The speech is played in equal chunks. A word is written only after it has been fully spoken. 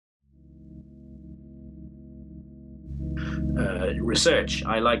research.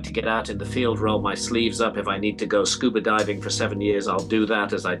 I like to get out in the field, roll my sleeves up. If I need to go scuba diving for 7 years, I'll do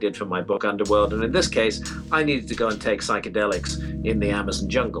that, as I did for my book Underworld. And in this case, I needed to go and take psychedelics in the Amazon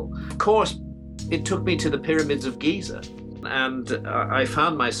jungle. Of course, it took me to the pyramids of Giza. And I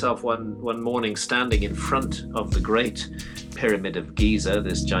found myself one morning standing in front of the Great Pyramid of Giza,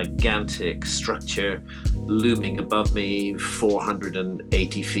 this gigantic structure looming above me,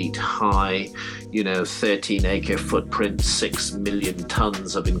 480 feet high, 13-acre footprint, 6 million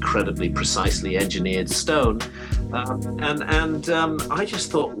tons of incredibly precisely engineered stone. And I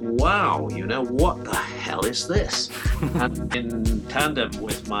just thought, wow, what the hell is this? And in tandem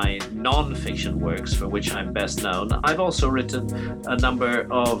with my non-fiction works, for which I'm best known, I've also written a number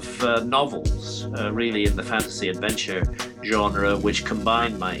of novels, really in the fantasy adventure genre, which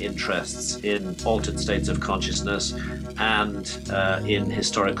combine my interests in altered states of consciousness and in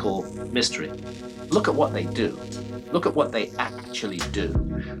historical mystery. Look at what they do. Look at what they actually do.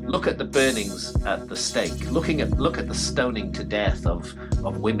 Look at the burnings at the stake. Look at the stoning to death of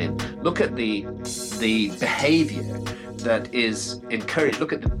women. Look at the behavior that is encouraged.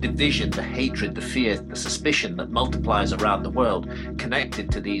 Look at the division, the hatred, the fear, the suspicion that multiplies around the world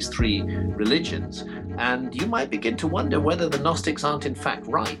connected to these three religions. And you might begin to wonder whether the Gnostics aren't in fact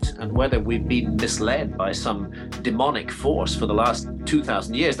right, and whether we've been misled by some demonic force for the last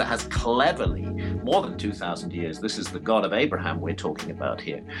 2,000 years that has cleverly, more than 2,000 years, this is the God of Abraham we're talking about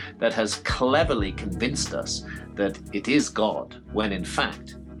here, that has cleverly convinced us that it is God, when in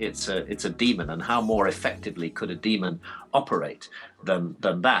fact it's a demon. And how more effectively could a demon operate than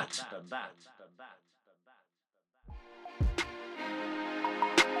that?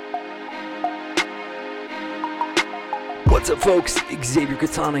 What's up, folks? Xavier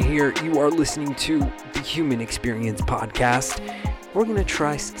Katana here. You are listening to the Human Experience Podcast. We're going to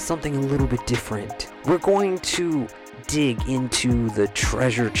try something a little bit different. We're going to dig into the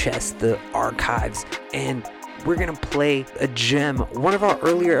treasure chest, the archives, and we're going to play a gem, one of our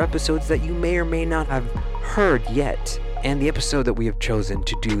earlier episodes that you may or may not have heard yet. And the episode that we have chosen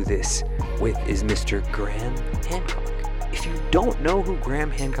to do this with is Mr. Graham Hancock. If you don't know who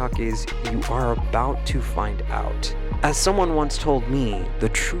Graham Hancock is, you are about to find out. As someone once told me, the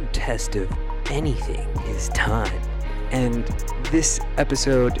true test of anything is time. And this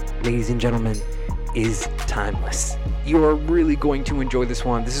episode, ladies and gentlemen, is timeless. You are really going to enjoy this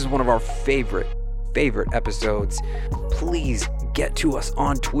one. This is one of our favorite episodes. Please get to us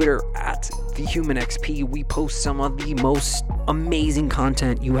on Twitter at TheHumanXP. We post some of the most amazing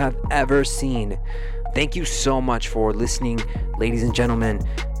content you have ever seen. Thank you so much for listening, ladies and gentlemen.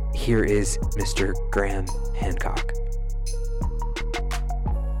 Here is Mr. Graham Hancock.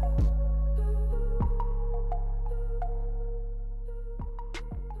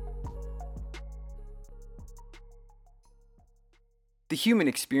 The Human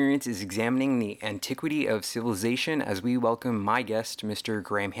Experience is examining the antiquity of civilization as we welcome my guest, Mr.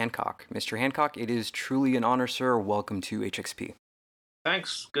 Graham Hancock. Mr. Hancock, it is truly an honor, sir. Welcome to HXP.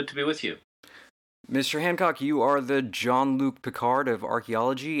 Thanks. Good to be with you. Mr. Hancock, you are the Jean-Luc Picard of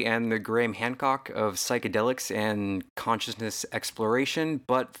archaeology and the Graham Hancock of psychedelics and consciousness exploration.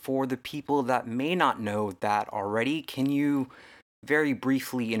 But for the people that may not know that already, can you very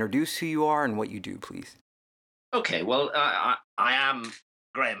briefly introduce who you are and what you do, please? Okay, well, I am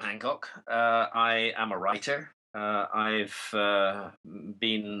Graham Hancock. I am a writer. I've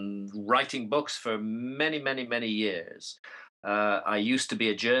been writing books for many, many, many years. I used to be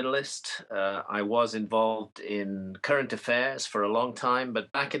a journalist. I was involved in current affairs for a long time,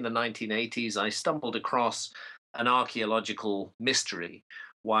 but back in the 1980s, I stumbled across an archaeological mystery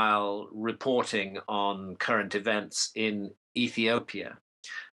while reporting on current events in Ethiopia.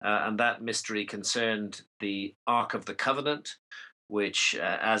 And that mystery concerned the Ark of the Covenant, which,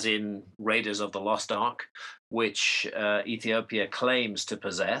 as in Raiders of the Lost Ark, which Ethiopia claims to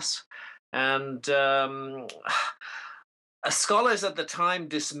possess. And scholars at the time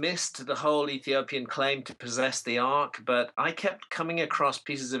dismissed the whole Ethiopian claim to possess the Ark, but I kept coming across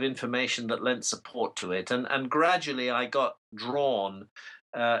pieces of information that lent support to it. And gradually I got drawn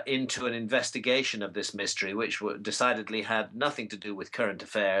into an investigation of this mystery, which decidedly had nothing to do with current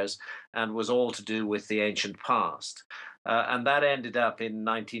affairs and was all to do with the ancient past. And that ended up in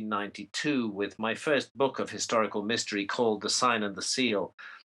 1992 with my first book of historical mystery called The Sign and the Seal,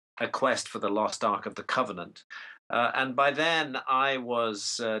 A Quest for the Lost Ark of the Covenant. And by then I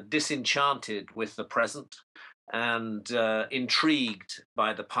was disenchanted with the present and intrigued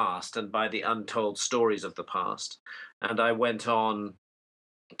by the past and by the untold stories of the past. And I went on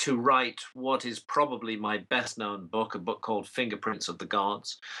to write what is probably my best known book, a book called Fingerprints of the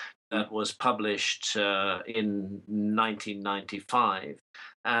Gods, that was published in 1995.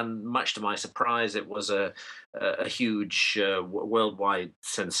 And much to my surprise, it was a huge worldwide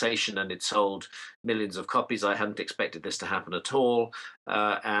sensation, and it sold millions of copies. I hadn't expected this to happen at all.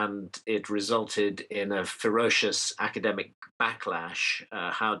 And it resulted in a ferocious academic backlash.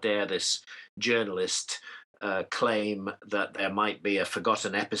 How dare this journalist claim that there might be a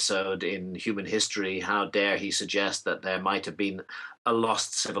forgotten episode in human history? How dare he suggest that there might have been a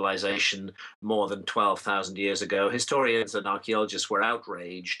lost civilization more than 12,000 years ago? Historians and archaeologists were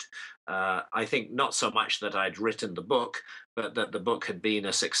outraged. I think not so much that I'd written the book, but that the book had been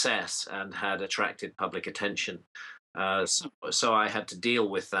a success and had attracted public attention. So I had to deal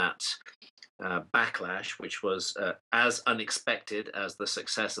with that backlash, which was as unexpected as the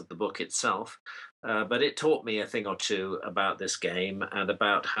success of the book itself. But it taught me a thing or two about this game and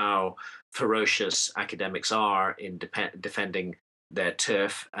about how ferocious academics are in defending their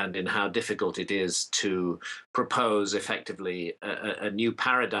turf, and in how difficult it is to propose effectively a new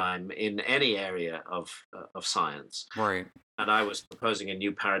paradigm in any area of science. Right. And I was proposing a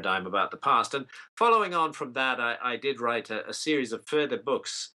new paradigm about the past. And following on from that, I did write a series of further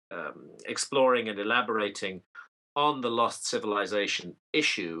books exploring and elaborating on the lost civilization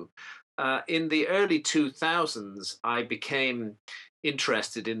issue. In the early 2000s, I became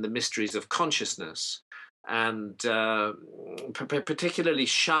interested in the mysteries of consciousness, and particularly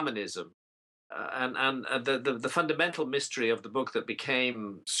shamanism. And the fundamental mystery of the book that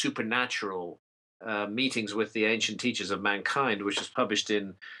became Supernatural, Meetings with the Ancient Teachers of Mankind, which was published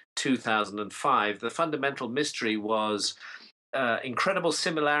in 2005, the fundamental mystery was incredible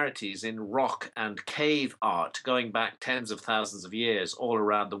similarities in rock and cave art going back tens of thousands of years all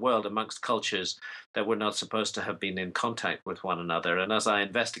around the world amongst cultures that were not supposed to have been in contact with one another. And as I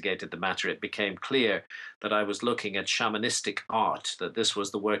investigated the matter, it became clear that I was looking at shamanistic art, that this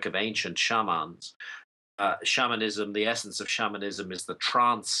was the work of ancient shamans. Shamanism, the essence of shamanism is the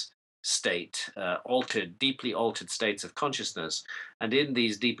trance state, deeply altered states of consciousness. And in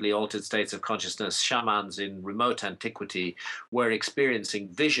these deeply altered states of consciousness, shamans in remote antiquity were experiencing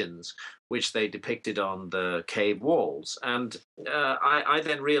visions, which they depicted on the cave walls. And I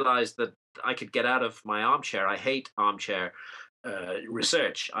then realized that I could get out of my armchair. I hate armchair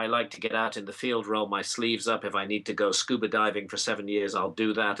research. I like to get out in the field, roll my sleeves up. If I need to go scuba diving for 7 years, I'll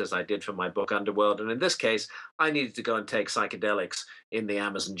do that, as I did for my book Underworld. And in this case, I needed to go and take psychedelics in the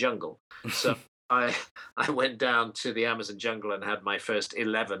Amazon jungle. So I went down to the Amazon jungle and had my first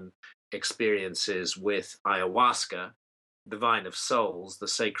 11 experiences with ayahuasca, the vine of souls, the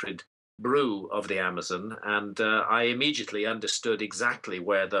sacred brew of the Amazon, and I immediately understood exactly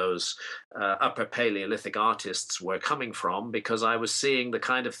where those upper Paleolithic artists were coming from, because I was seeing the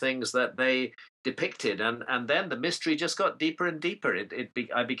kind of things that they depicted, and then the mystery just got deeper and deeper.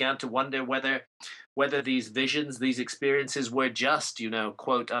 I began to wonder whether these visions, these experiences, were just,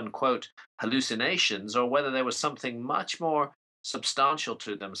 quote unquote hallucinations, or whether there was something much more substantial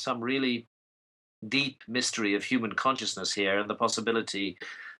to them, some really deep mystery of human consciousness here, and the possibility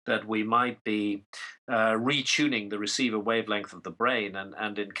that we might be retuning the receiver wavelength of the brain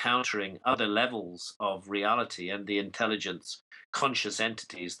and encountering other levels of reality and the intelligence, conscious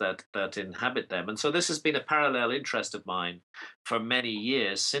entities that inhabit them. And so this has been a parallel interest of mine for many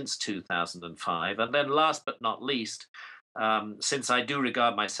years, since 2005. And then last but not least, since I do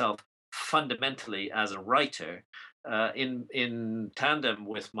regard myself fundamentally as a writer, in tandem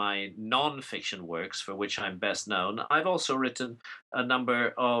with my non-fiction works, for which I'm best known, I've also written a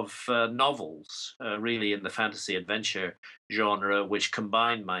number of novels, really in the fantasy adventure genre, which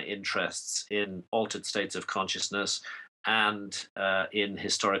combine my interests in altered states of consciousness and in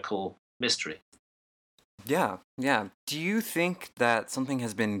historical mystery. Yeah. Do you think that something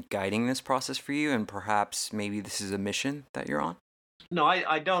has been guiding this process for you, and perhaps maybe this is a mission that you're on? No,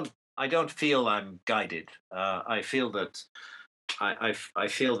 I don't. I don't feel I'm guided. I feel that I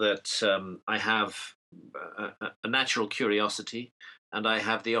feel that I have a natural curiosity, and I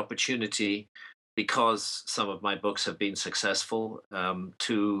have the opportunity, because some of my books have been successful,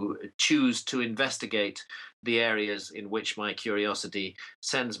 to choose to investigate the areas in which my curiosity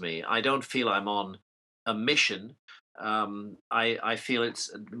sends me. I don't feel I'm on a mission. I feel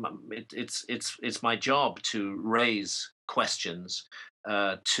it's my job to raise questions,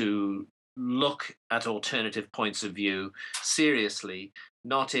 to look at alternative points of view seriously,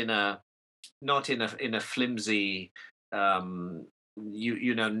 not in a flimsy,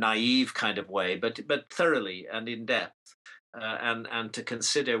 naive kind of way, but thoroughly and in depth, and to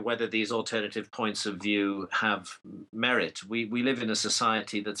consider whether these alternative points of view have merit. We live in a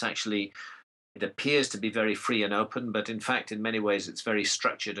society that's actually It appears to be very free and open, but in fact, in many ways, it's very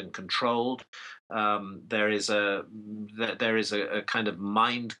structured and controlled. There is a kind of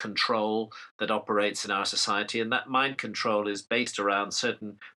mind control that operates in our society, and that mind control is based around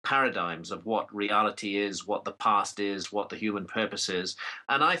certain paradigms of what reality is, what the past is, what the human purpose is.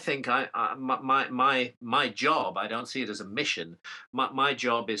 And I think my job, I don't see it as a mission. My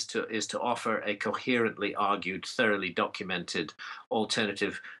job is to offer a coherently argued, thoroughly documented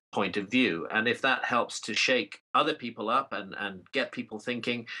alternative point of view. And if that helps to shake other people up and get people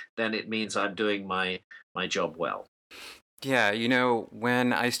thinking, then it means I'm doing my job well. Yeah,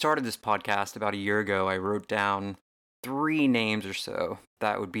 when I started this podcast about a year ago, I wrote down 3 names or so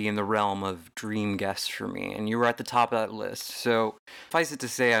that would be in the realm of dream guests for me, and you were at the top of that list. So, suffice it to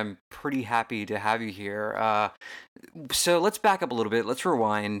say, I'm pretty happy to have you here. So let's back up a little bit. Let's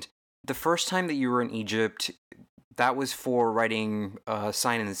rewind. The first time that you were in Egypt, that was for writing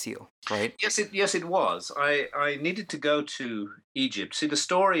Sign and the Seal, right? Yes, it was. I needed to go to Egypt. See, the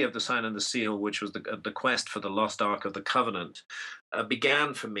story of the Sign and the Seal, which was the quest for the lost Ark of the Covenant,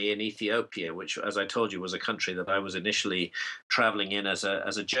 began for me in Ethiopia, which, as I told you, was a country that I was initially traveling in as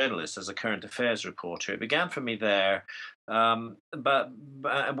a journalist, as a current affairs reporter. It began for me there, but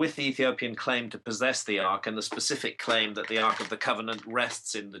with the Ethiopian claim to possess the Ark and the specific claim that the Ark of the Covenant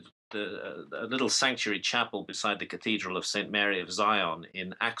rests in a little sanctuary chapel beside the Cathedral of St. Mary of Zion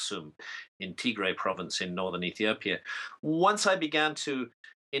in Aksum, in Tigray province in northern Ethiopia. Once I began to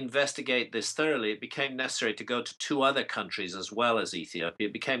investigate this thoroughly, it became necessary to go to 2 other countries as well as Ethiopia.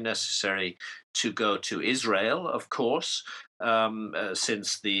 It became necessary to go to Israel, of course,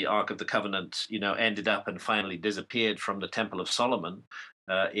 since the Ark of the Covenant, ended up and finally disappeared from the Temple of Solomon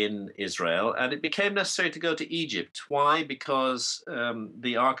in Israel. And it became necessary to go to Egypt. Why? Because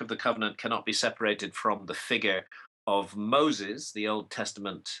the Ark of the Covenant cannot be separated from the figure of Moses, the Old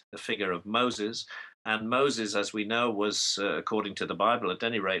Testament, the figure of Moses. And Moses, as we know, was, according to the Bible at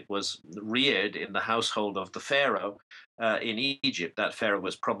any rate, was reared in the household of the Pharaoh in Egypt. That Pharaoh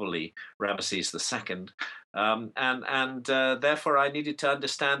was probably Ramesses II. And therefore, I needed to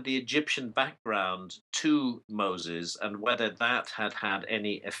understand the Egyptian background to Moses and whether that had had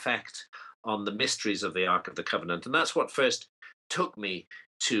any effect on the mysteries of the Ark of the Covenant. And that's what first took me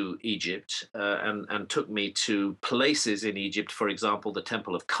to Egypt and took me to places in Egypt, for example, the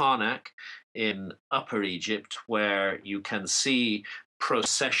Temple of Karnak in Upper Egypt, where you can see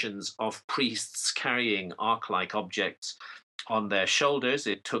processions of priests carrying ark-like objects on their shoulders.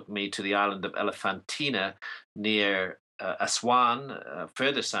 It took me to the island of Elephantina near Aswan,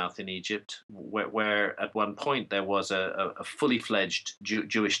 further south in Egypt, where at one point there was a fully fledged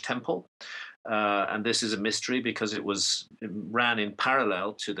Jewish temple. And this is a mystery because it ran in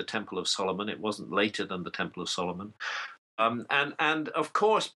parallel to the Temple of Solomon. It wasn't later than the Temple of Solomon. And of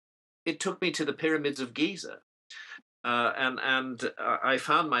course, it took me to the pyramids of Giza. And I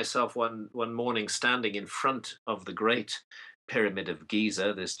found myself one morning standing in front of the Great Pyramid of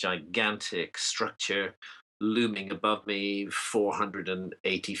Giza, this gigantic structure looming above me,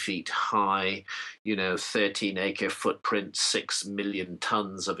 480 feet high, 13-acre footprint, 6 million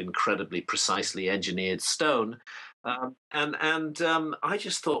tons of incredibly precisely engineered stone. And I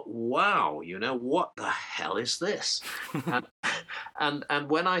just thought, wow, what the hell is this? and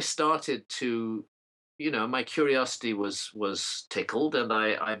when I started to, my curiosity was tickled, and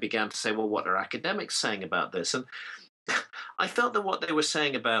I began to say, well, what are academics saying about this? And I felt that what they were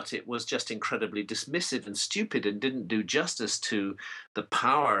saying about it was just incredibly dismissive and stupid and didn't do justice to the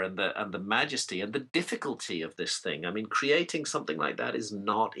power and the majesty and the difficulty of this thing. I mean, creating something like that is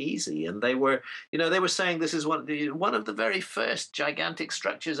not easy. And they were saying this is one of the very first gigantic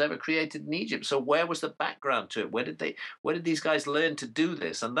structures ever created in Egypt. So where was the background to it? Where did these guys learn to do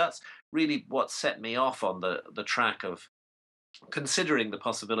this? And that's really what set me off on the track of considering the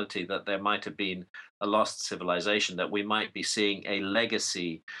possibility that there might have been a lost civilization, that we might be seeing a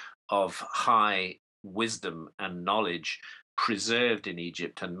legacy of high wisdom and knowledge preserved in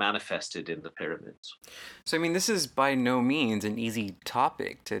Egypt and manifested in the pyramids. So, I mean, this is by no means an easy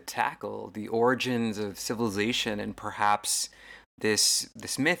topic to tackle, the origins of civilization and perhaps this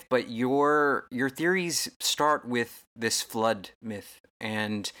myth, but your theories start with this flood myth,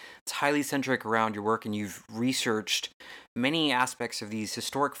 and it's highly centric around your work, and you've researched many aspects of these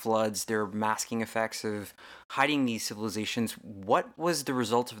historic floods, their masking effects of hiding these civilizations. What was the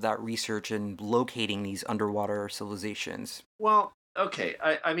result of that research in locating these underwater civilizations? Well, okay.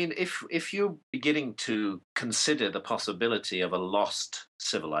 I mean, if you're beginning to consider the possibility of a lost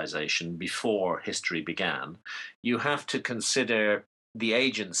civilization before history began, you have to consider the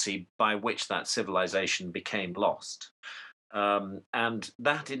agency by which that civilization became lost. And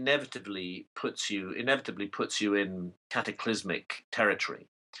that inevitably puts you in cataclysmic territory.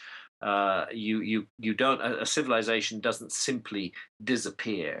 You don't a civilization doesn't simply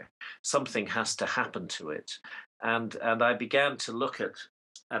disappear. Something has to happen to it, and I began to look at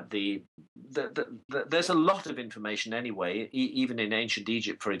there's a lot of information anyway, even in ancient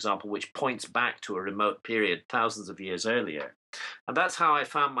Egypt, for example, which points back to a remote period thousands of years earlier, and that's how I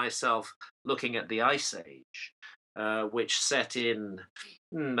found myself looking at the Ice Age, which set in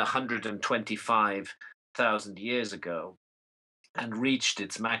 125,000 years ago and reached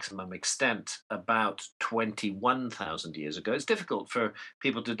its maximum extent about 21,000 years ago. It's difficult for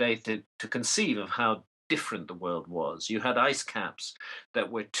people today to conceive of how different the world was. You had ice caps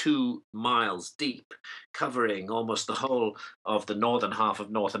that were 2 miles deep, covering almost the whole of the northern half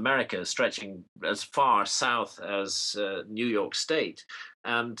of North America, stretching as far south as New York State,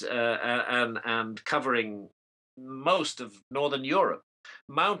 and covering most of northern Europe.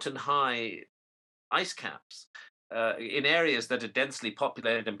 Mountain high ice caps in areas that are densely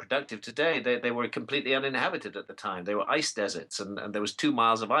populated and productive today. They were completely uninhabited at the time. They were ice deserts, and there was 2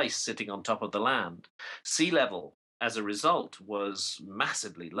 miles of ice sitting on top of the land. Sea level, as a result, was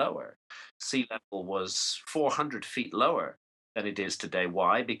massively lower. Sea level was 400 feet lower than it is today.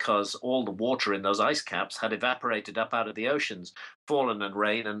 Why? Because all the water in those ice caps had evaporated up out of the oceans, fallen and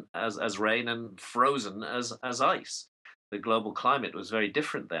rain and as rain, and frozen as ice. The global climate was very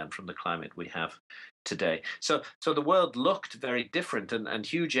different then from the climate we have today. So the world looked very different, and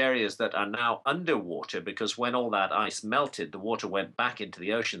huge areas that are now underwater, because when all that ice melted, the water went back into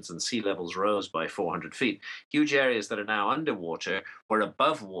the oceans and sea levels rose by 400 feet. Huge areas that are now underwater were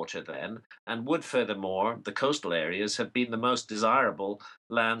above water then, and would furthermore, the coastal areas, have been the most desirable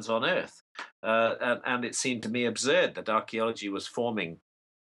lands on Earth. And it seemed to me absurd that archaeology was forming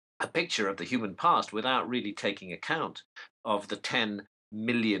a picture of the human past without really taking account of the 10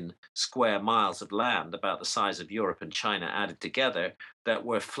 million square miles of land, about the size of Europe and China added together, that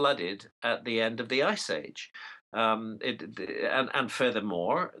were flooded at the end of the Ice Age. And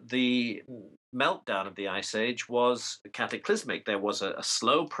furthermore, the meltdown of the Ice Age was cataclysmic. There was a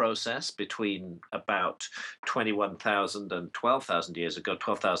slow process between about 21,000 and 12,000 years ago,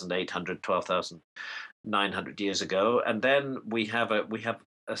 12,800, 12,900 years ago, and then we have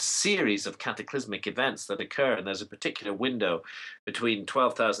a series of cataclysmic events that occur, and there's a particular window between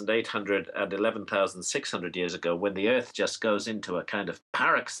 12,800 and 11,600 years ago when the Earth just goes into a kind of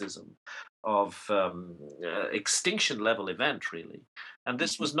paroxysm of extinction level event, really. And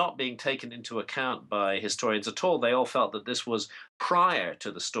this was not being taken into account by historians at all. They all felt that this was prior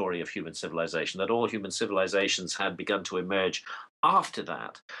to the story of human civilization, that all human civilizations had begun to emerge after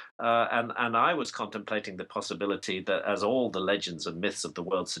that. And I was contemplating the possibility that, as all the legends and myths of the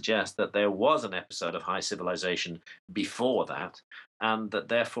world suggest, that there was an episode of high civilization before that, and that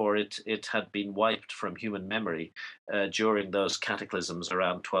therefore it had been wiped from human memory during those cataclysms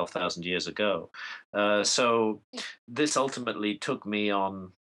around 12,000 years ago. So this ultimately took me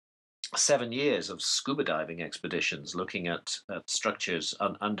on 7 years of scuba diving expeditions, looking at structures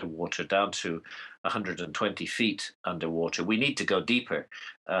underwater down to 120 feet underwater. We need to go deeper,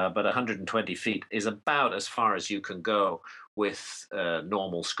 but 120 feet is about as far as you can go with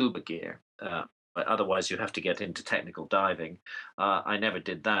normal scuba gear. But otherwise, you have to get into technical diving. I never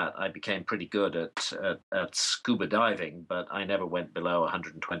did that. I became pretty good at scuba diving, but I never went below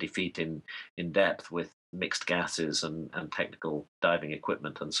 120 feet in depth with mixed gases and technical diving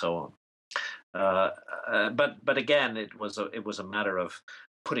equipment and so on. But again, it was a matter of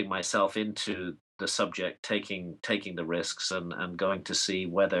putting myself into the subject, taking the risks, and going to see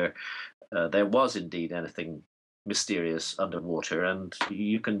whether there was indeed anything mysterious underwater. And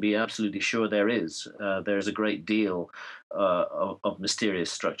you can be absolutely sure there is. There's a great deal of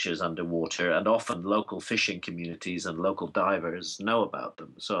mysterious structures underwater, and often local fishing communities and local divers know about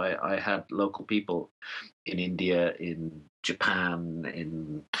them. So I had local people in India, in Japan,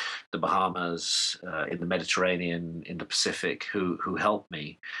 in the Bahamas, in the Mediterranean, in the Pacific, who helped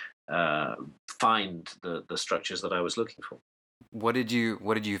me find the structures that I was looking for. What did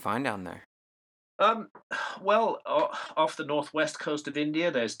you find down there? Well, off the northwest coast of India,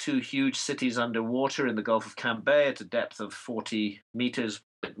 there's 2 huge cities underwater in the Gulf of Cambay at a depth of 40 meters,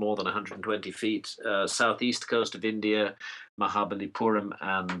 a bit more than 120 feet. Southeast coast of India, Mahabalipuram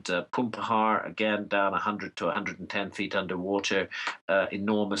and Pumpahar, again down 100 to 110 feet underwater.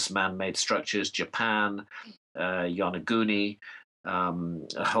 Enormous man-made structures. Japan, Yonaguni,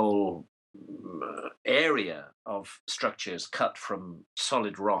 a whole area of structures cut from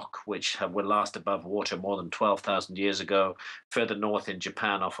solid rock, which were last above water more than 12,000 years ago. Further north in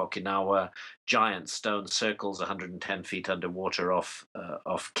Japan, off Okinawa, giant stone circles 110 feet underwater off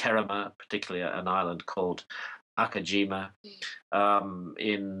Kerama, particularly an island called Akajima.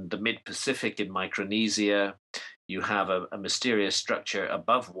 In the mid-Pacific, in Micronesia, you have a mysterious structure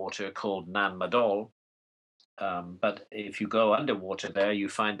above water called Nan Madol. But if you go underwater there, you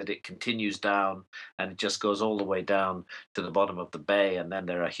find that it continues down and it just goes all the way down to the bottom of the bay. And then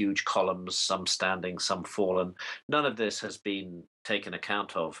there are huge columns, some standing, some fallen. None of this has been taken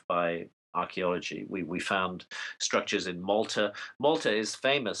account of by archaeology. We found structures in Malta. Malta is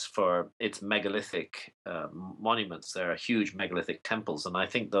famous for its megalithic monuments. There are huge megalithic temples. And I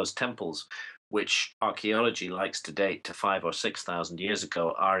think those temples, which archaeology likes to date to 5,000 or 6,000 years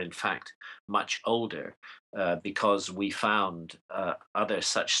ago, are in fact much older. Because we found other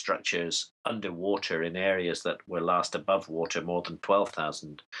such structures underwater in areas that were last above water more than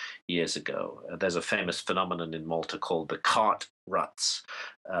 12,000 years ago. There's a famous phenomenon in Malta called the cart ruts.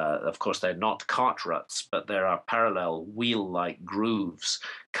 Of course, they're not cart ruts, but there are parallel wheel-like grooves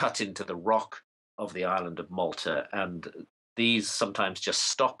cut into the rock of the island of Malta, and these sometimes just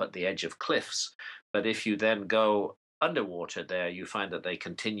stop at the edge of cliffs. But if you then go underwater there, you find that they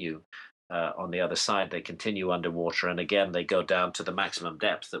continue on the other side. They continue underwater, and again, they go down to the maximum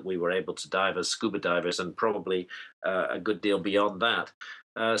depth that we were able to dive as scuba divers, and probably a good deal beyond that.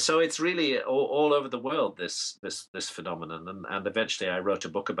 So it's really all over the world, this phenomenon, and eventually I wrote a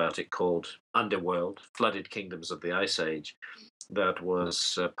book about it called Underworld: Flooded Kingdoms of the Ice Age, that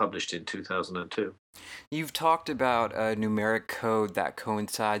was published in 2002. You've talked about a numeric code that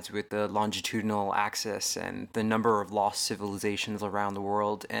coincides with the longitudinal axis and the number of lost civilizations around the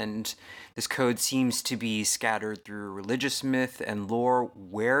world, and this code seems to be scattered through religious myth and lore.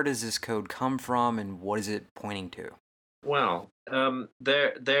 Where does this code come from, and what is it pointing to? Well,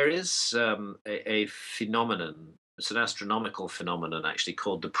 there is a phenomenon. It's an astronomical phenomenon, actually,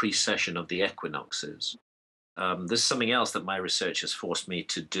 called the precession of the equinoxes. This is something else that my research has forced me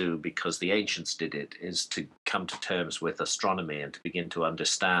to do, because the ancients did it, is to come to terms with astronomy and to begin to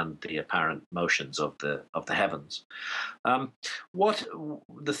understand the apparent motions of the heavens. What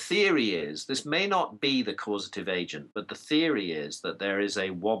the theory is, this may not be the causative agent, but the theory is that there is a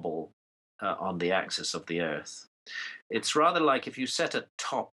wobble on the axis of the Earth. It's rather like if you set a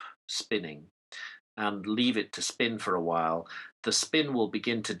top spinning and leave it to spin for a while, the spin will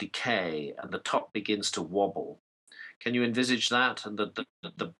begin to decay and the top begins to wobble. Can you envisage that? And the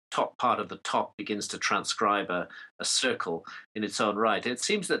top part of the top begins to transcribe a circle in its own right. It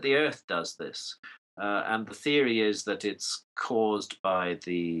seems that the Earth does this. And the theory is that it's caused by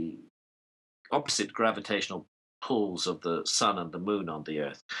the opposite gravitational pulls of the sun and the moon on the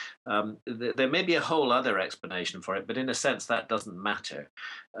Earth. There may be a whole other explanation for it, but in a sense that doesn't matter.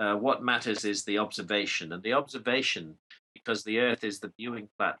 What matters is the observation, and the observation, because the Earth is the viewing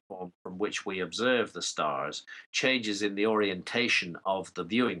platform from which we observe the stars, changes in the orientation of the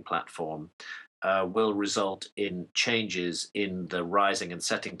viewing platform will result in changes in the rising and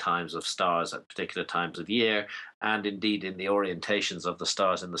setting times of stars at particular times of year, and indeed in the orientations of the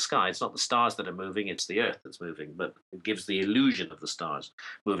stars in the sky. It's not the stars that are moving, it's the Earth that's moving, but it gives the illusion of the stars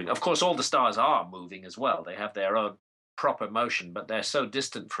moving. Of course, all the stars are moving as well. They have their own proper motion, but they're so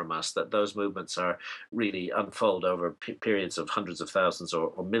distant from us that those movements are really unfold over periods of hundreds of thousands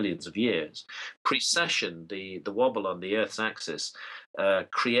or millions of years. Precession, the wobble on the Earth's axis,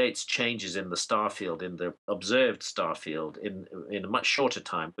 creates changes in the star field, in the observed star field, in a much shorter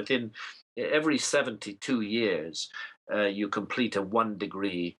time. Within every 72 years, you complete a 1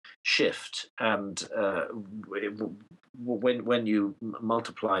 degree shift, and when you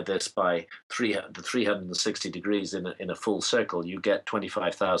multiply this by the 360 degrees in a full circle, you get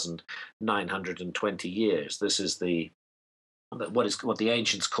 25,920 years. This is what the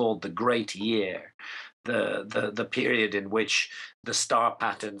ancients called the Great Year, the period in which the star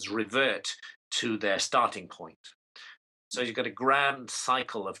patterns revert to their starting point. So you've got a grand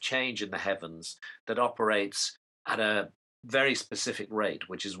cycle of change in the heavens that operates at a very specific rate,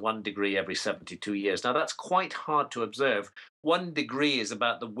 which is 1 degree every 72 years. Now, that's quite hard to observe. 1 degree is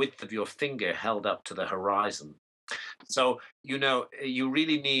about the width of your finger held up to the horizon. So, you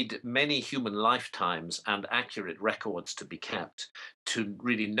really need many human lifetimes and accurate records to be kept to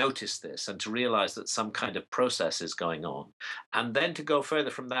really notice this and to realize that some kind of process is going on. And then to go further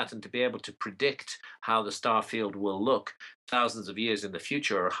from that and to be able to predict how the star field will look thousands of years in the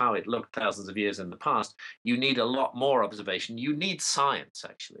future, or how it looked thousands of years in the past, you need a lot more observation. You need science,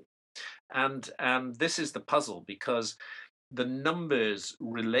 actually. And this is the puzzle, because the numbers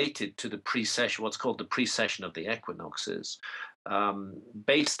related to the precession, what's called the precession of the equinoxes,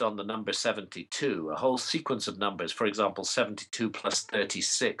 based on the number 72, a whole sequence of numbers. For example, 72 plus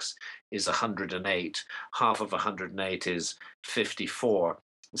 36 is 108. Half of 108 is 54.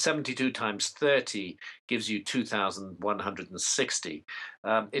 72 times 30 gives you 2,160.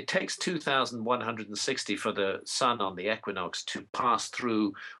 It takes 2,160 for the sun on the equinox to pass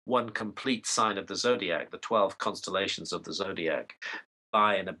through one complete sign of the zodiac, the 12 constellations of the zodiac,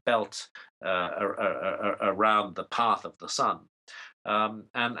 lie in a belt around the path of the sun.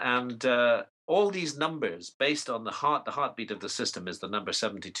 And all these numbers, based on the heartbeat of the system is the number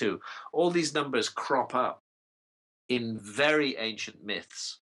 72. All these numbers crop up in very ancient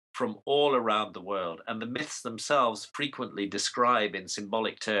myths from all around the world. And the myths themselves frequently describe in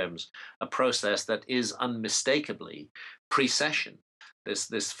symbolic terms a process that is unmistakably precession,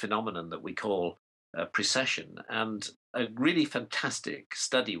 this phenomenon that we call precession. And a really fantastic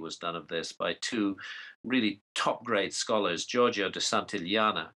study was done of this by two really top grade scholars, Giorgio de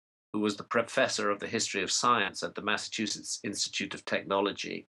Santillana, who was the professor of the history of science at the Massachusetts Institute of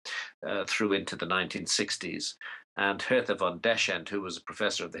Technology through into the 1960s, and Hertha von Deschent, who was a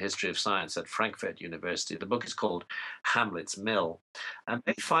professor of the history of science at Frankfurt University. The book is called Hamlet's Mill. And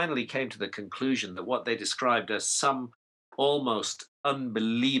they finally came to the conclusion that what they described as some almost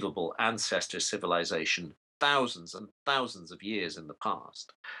unbelievable ancestor civilization, thousands and thousands of years in the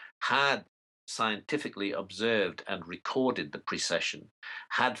past, had scientifically observed and recorded the precession,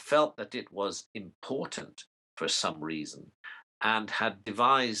 had felt that it was important for some reason, and had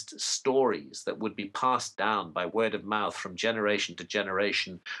devised stories that would be passed down by word of mouth from generation to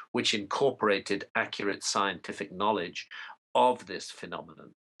generation, which incorporated accurate scientific knowledge of this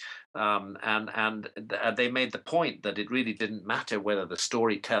phenomenon. And they made the point that it really didn't matter whether the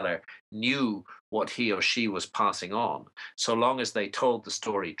storyteller knew what he or she was passing on, so long as they told the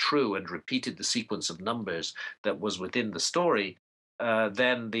story true and repeated the sequence of numbers that was within the story.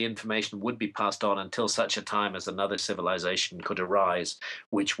 Then the information would be passed on until such a time as another civilization could arise,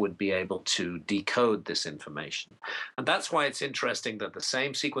 which would be able to decode this information. And that's why it's interesting that the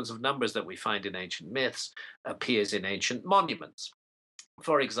same sequence of numbers that we find in ancient myths appears in ancient monuments.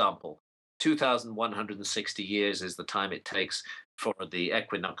 For example, 2,160 years is the time it takes for the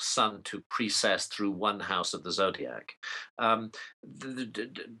equinox sun to precess through one house of the zodiac. The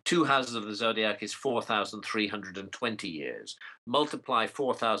two houses of the zodiac is 4,320 years. Multiply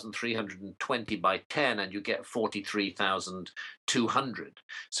 4,320 by 10 and you get 43,200.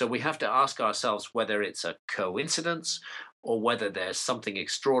 So we have to ask ourselves whether it's a coincidence or whether there's something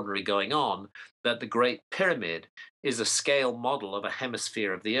extraordinary going on, that the Great Pyramid is a scale model of a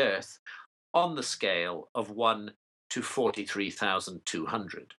hemisphere of the Earth on the scale of 1 to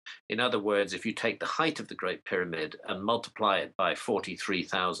 43,200. In other words, if you take the height of the Great Pyramid and multiply it by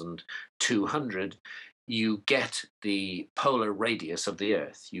 43,200, you get the polar radius of the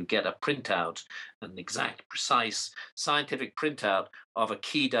Earth. You get a printout, an exact, precise scientific printout of a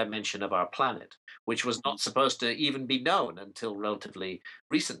key dimension of our planet, which was not supposed to even be known until relatively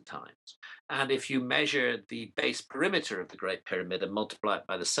recent times. And if you measure the base perimeter of the Great Pyramid and multiply it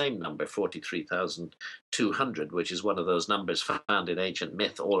by the same number, 43,200, which is one of those numbers found in ancient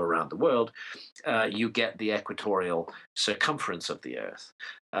myth all around the world, you get the equatorial circumference of the Earth.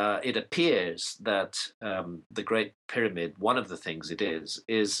 It appears that the Great Pyramid, one of the things it is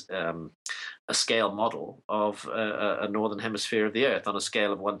a scale model of a northern hemisphere of the Earth on a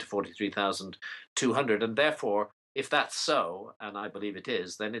scale of 1 to 43,200. And therefore, if that's so, and I believe it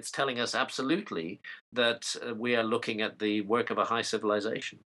is, then it's telling us absolutely that we are looking at the work of a high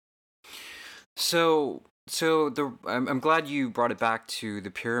civilization. I'm glad you brought it back to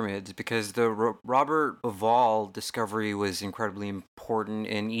the pyramids, because the Robert Bauval discovery was incredibly important.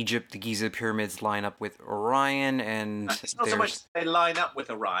 In Egypt, the Giza pyramids line up with Orion, and it's not so much they line up with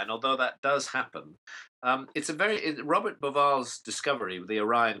Orion, although that does happen. Robert Bauval's discovery, the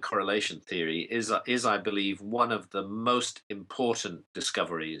Orion correlation theory, is I believe one of the most important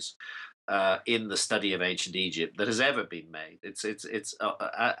discoveries in the study of ancient Egypt that has ever been made. It's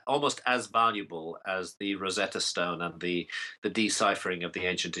almost as valuable as the Rosetta Stone and the deciphering of the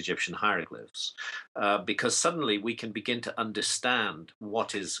ancient Egyptian hieroglyphs, because suddenly we can begin to understand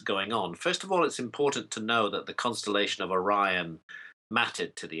what is going on. First of all, it's important to know that the constellation of Orion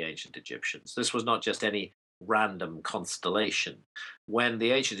mattered to the ancient Egyptians. This was not just any random constellation. When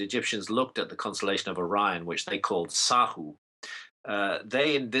the ancient Egyptians looked at the constellation of Orion, which they called Sahu,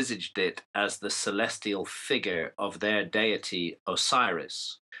 they envisaged it as the celestial figure of their deity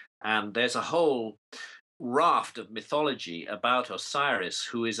Osiris. And there's a whole raft of mythology about Osiris,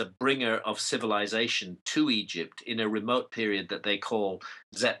 who is a bringer of civilization to Egypt in a remote period that they call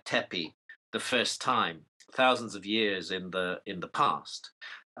Zep Tepi, the first time, thousands of years in the past.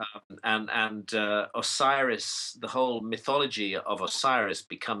 And Osiris, the whole mythology of Osiris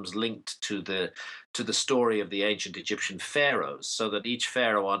becomes linked to the story of the ancient Egyptian pharaohs, so that each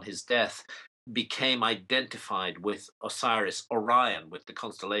pharaoh on his death became identified with Osiris Orion, with the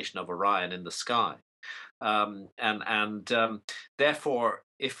constellation of Orion in the sky. And therefore,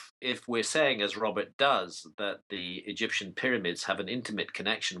 if we're saying, as Robert does, that the Egyptian pyramids have an intimate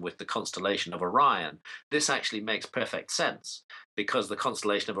connection with the constellation of Orion, this actually makes perfect sense, because the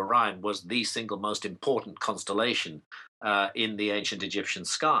constellation of Orion was the single most important constellation in the ancient Egyptian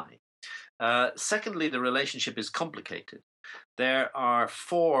sky. Secondly, the relationship is complicated. There are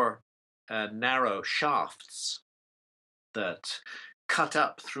four narrow shafts that cut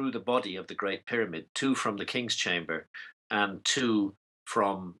up through the body of the Great Pyramid, two from the King's Chamber and two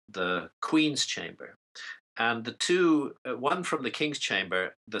from the Queen's Chamber. And the two, one from the King's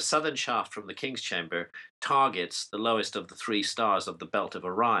Chamber, the southern shaft from the King's Chamber targets the lowest of the three stars of the belt of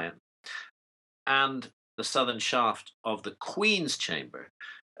Orion. And the southern shaft of the Queen's Chamber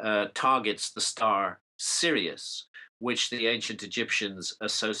targets the star Sirius, which the ancient Egyptians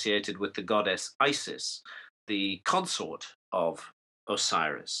associated with the goddess Isis, the consort of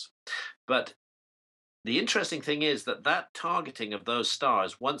Osiris. But the interesting thing is that targeting of those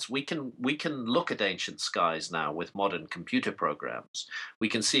stars, once we can look at ancient skies now with modern computer programs, we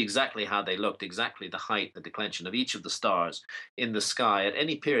can see exactly how they looked, exactly the height, the declension of each of the stars in the sky at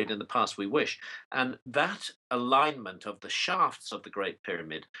any period in the past we wish. And that alignment of the shafts of the Great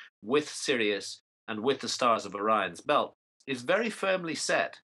Pyramid with Sirius and with the stars of Orion's belt is very firmly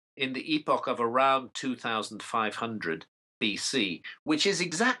set in the epoch of around 2500 BC, which is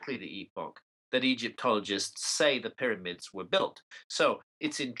exactly the epoch that Egyptologists say the pyramids were built. So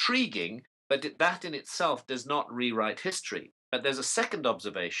it's intriguing, but that in itself does not rewrite history. But there's a second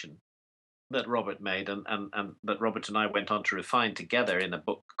observation that Robert made, and that Robert and I went on to refine together in a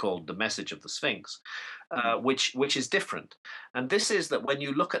book called The Message of the Sphinx, which is different. And this is that when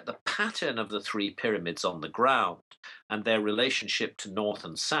you look at the pattern of the three pyramids on the ground and their relationship to north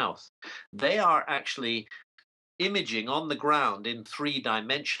and south, they are actually imaging on the ground in three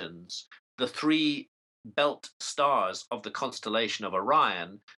dimensions the three belt stars of the constellation of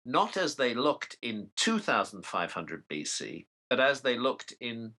Orion, not as they looked in 2500 BC, but as they looked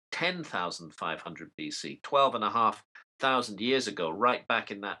in 10,500 BC, 12,500 years ago, right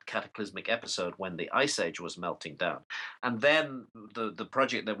back in that cataclysmic episode when the Ice Age was melting down. And then the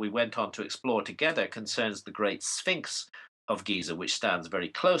project that we went on to explore together concerns the Great Sphinx of Giza, which stands very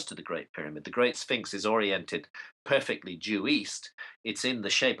close to the Great Pyramid. The Great Sphinx is oriented perfectly due east. It's in the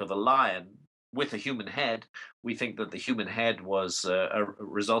shape of a lion with a human head. We think that the human head was a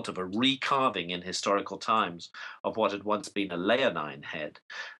result of a recarving in historical times of what had once been a leonine head.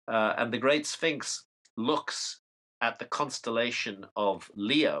 And the Great Sphinx looks at the constellation of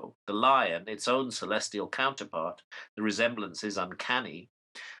Leo, the lion, its own celestial counterpart. The resemblance is uncanny.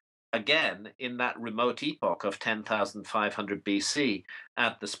 Again, in that remote epoch of 10,500 BC,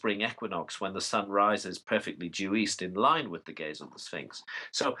 at the spring equinox, when the sun rises perfectly due east in line with the gaze of the Sphinx.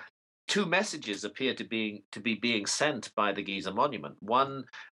 So two messages appear to be being sent by the Giza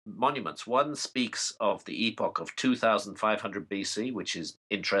monuments. One speaks of the epoch of 2500 BC, which is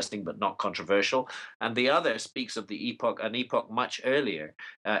interesting but not controversial, and the other speaks of an epoch much earlier,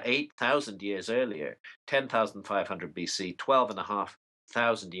 8,000 years earlier, 10,500 BC, 12,500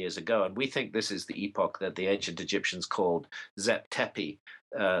 years ago. And we think this is the epoch that the ancient Egyptians called Zep Tepi,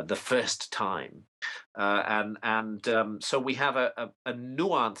 the first time. So we have a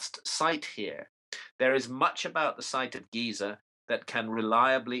nuanced site here. There is much about the site of Giza that can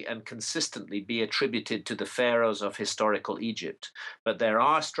reliably and consistently be attributed to the pharaohs of historical Egypt. But there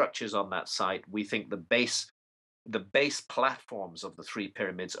are structures on that site. We think the base platforms of the three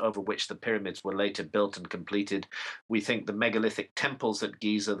pyramids over which the pyramids were later built and completed. We think the megalithic temples at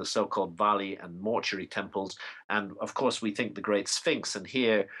Giza, the so-called Vali and mortuary temples, and of course we think the Great Sphinx. And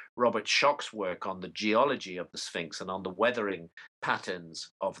here Robert Schoch's work on the geology of the Sphinx and on the weathering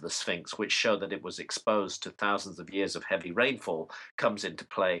patterns of the Sphinx, which show that it was exposed to thousands of years of heavy rainfall, comes into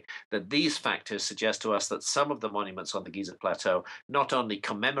play. That these factors suggest to us that some of the monuments on the Giza Plateau not only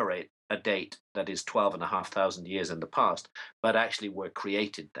commemorate a date that is 12,500 years in the past, but actually were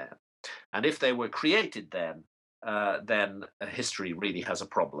created then. And if they were created then history really has a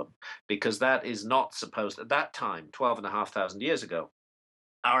problem, because that is not supposed, at that time, 12,500 years ago,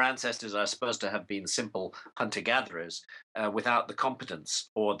 our ancestors are supposed to have been simple hunter-gatherers without the competence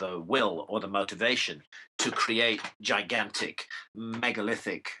or the will or the motivation to create gigantic,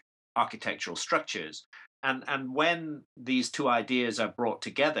 megalithic architectural structures. And when these two ideas are brought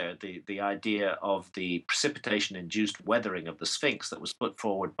together, the idea of the precipitation-induced weathering of the Sphinx that was put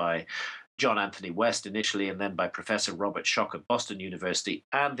forward by John Anthony West initially, and then by Professor Robert Schoch of Boston University,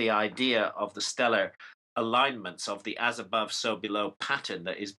 and the idea of the stellar alignments of the as above, so below pattern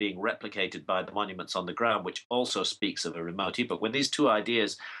that is being replicated by the monuments on the ground, which also speaks of a remote epoch. When these two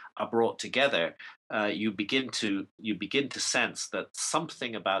ideas are brought together, you begin to sense that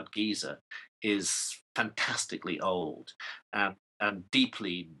something about Giza is fantastically old and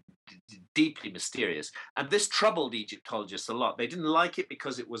deeply mysterious. And this troubled Egyptologists a lot. They didn't like it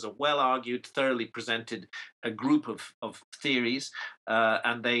because it was a well-argued, thoroughly presented a group of theories,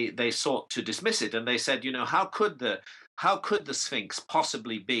 and they sought to dismiss it. And they said, how could the Sphinx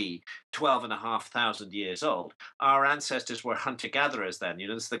possibly be 12,500 years old? Our ancestors were hunter-gatherers then.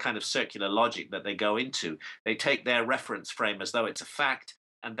 This is the kind of circular logic that they go into. They take their reference frame as though it's a fact,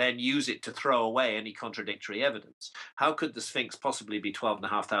 and then use it to throw away any contradictory evidence. How could the Sphinx possibly be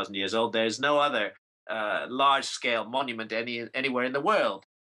 12,500 years old? There's no other large-scale monument anywhere in the world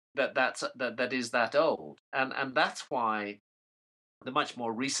that is that old. And that's why the much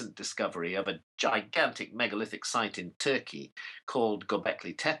more recent discovery of a gigantic megalithic site in Turkey called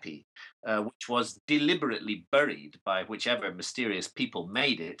Göbekli Tepe, which was deliberately buried by whichever mysterious people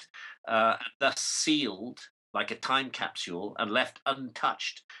made it, and thus sealed like a time capsule and left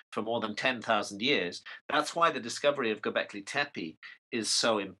untouched for more than 10,000 years. That's why the discovery of Göbekli Tepe is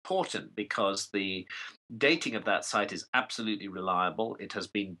so important, because the dating of that site is absolutely reliable. It has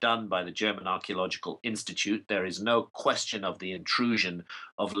been done by the German Archaeological Institute. There is no question of the intrusion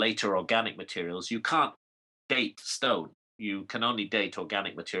of later organic materials. You can't date stone. You can only date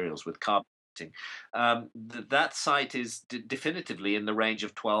organic materials with carbon dating. That site is definitively in the range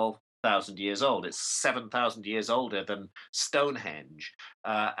of 12,000 years old. It's 7,000 years older than Stonehenge.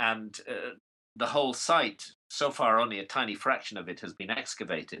 And the whole site, so far only a tiny fraction of it has been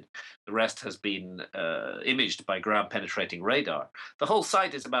excavated. The rest has been imaged by ground-penetrating radar. The whole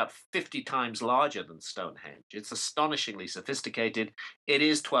site is about 50 times larger than Stonehenge. It's astonishingly sophisticated. It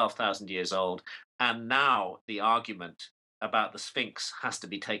is 12,000 years old. And now the argument about the Sphinx has to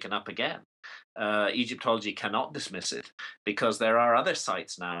be taken up again. Egyptology cannot dismiss it, because there are other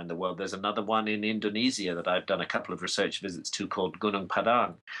sites now in the world. There's another one in Indonesia that I've done a couple of research visits to called Gunung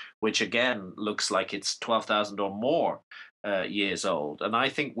Padang, which again looks like it's 12,000 or more years old. And I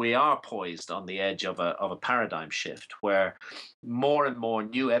think we are poised on the edge of a paradigm shift where more and more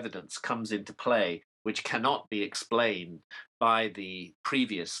new evidence comes into play which cannot be explained by the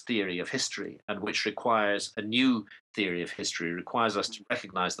previous theory of history, and which requires a new theory of history, requires us to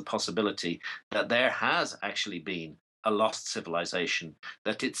recognize the possibility that there has actually been a lost civilization,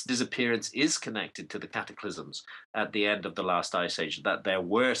 that its disappearance is connected to the cataclysms at the end of the last ice age, that there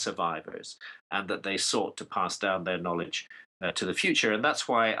were survivors, and that they sought to pass down their knowledge to the future. And that's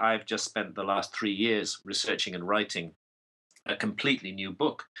why I've just spent the last 3 years researching and writing a completely new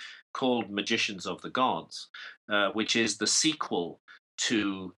book called Magicians of the Gods, which is the sequel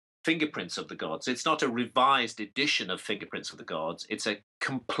to Fingerprints of the Gods. It's not a revised edition of Fingerprints of the Gods. It's a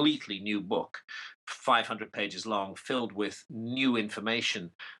completely new book, 500 pages long, filled with new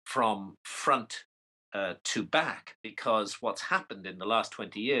information from front to back, because what's happened in the last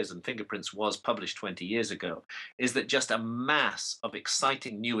 20 years, and Fingerprints was published 20 years ago, is that just a mass of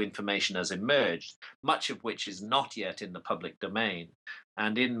exciting new information has emerged, much of which is not yet in the public domain.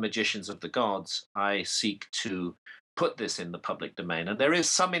 And in Magicians of the Gods, I seek to put this in the public domain. And there is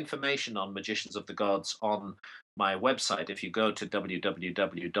some information on Magicians of the Gods on my website. If you go to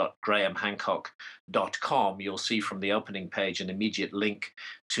www.grahamhancock.com, you'll see from the opening page an immediate link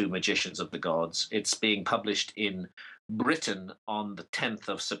to Magicians of the Gods. It's being published in Britain on the 10th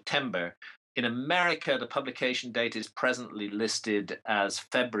of September. In America, the publication date is presently listed as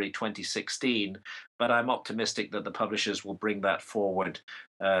February 2016, but I'm optimistic that the publishers will bring that forward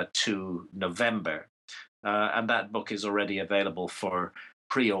to November. And that book is already available for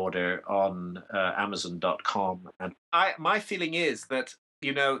pre-order on Amazon.com. And my feeling is that,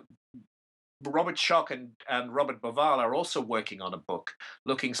 Robert Schoch and Robert Boval are also working on a book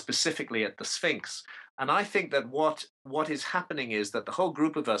looking specifically at the Sphinx. And I think that what is happening is that the whole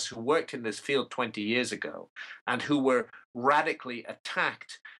group of us who worked in this field 20 years ago and who were radically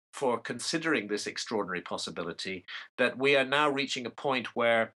attacked for considering this extraordinary possibility, that we are now reaching a point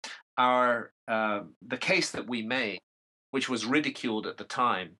where the case that we made, which was ridiculed at the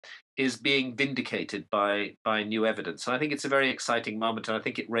time, is being vindicated by new evidence. And I think it's a very exciting moment, and I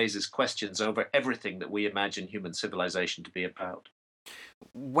think it raises questions over everything that we imagine human civilization to be about.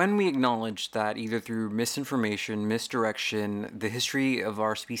 When we acknowledge that either through misinformation, misdirection, the history of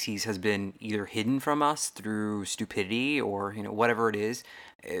our species has been either hidden from us through stupidity or, whatever it is,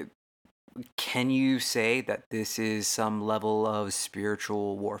 eh, can you say that this is some level of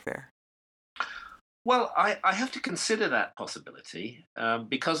spiritual warfare? Well, I have to consider that possibility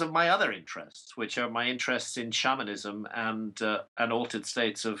because of my other interests, which are my interests in shamanism and altered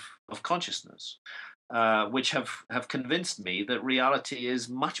states of consciousness, which have convinced me that reality is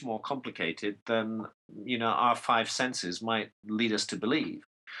much more complicated than our five senses might lead us to believe.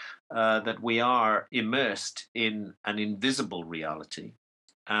 That we are immersed in an invisible reality,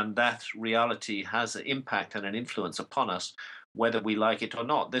 and that reality has an impact and an influence upon us, whether we like it or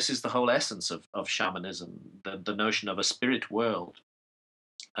not. This is the whole essence of shamanism, the notion of a spirit world.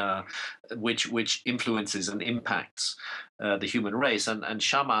 Uh, which influences and impacts the human race, and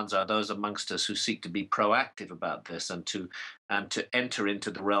shamans are those amongst us who seek to be proactive about this and to enter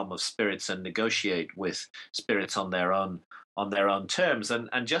into the realm of spirits and negotiate with spirits on their own terms. And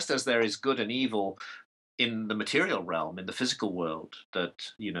just as there is good and evil in the material realm, in the physical world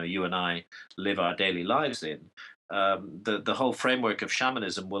that you and I live our daily lives in, the whole framework of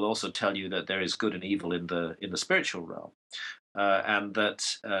shamanism will also tell you that there is good and evil in the spiritual realm, and that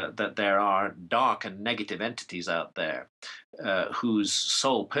there are dark and negative entities out there whose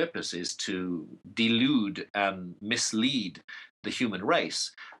sole purpose is to delude and mislead the human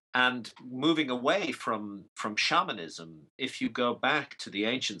race. And moving away from shamanism, if you go back to the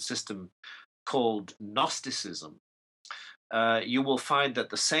ancient system called Gnosticism, you will find that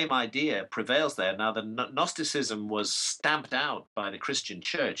the same idea prevails there. Now, the Gnosticism was stamped out by the Christian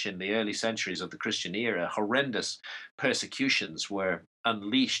church in the early centuries of the Christian era. Horrendous persecutions were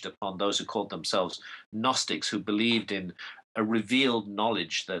unleashed upon those who called themselves Gnostics, who believed in a revealed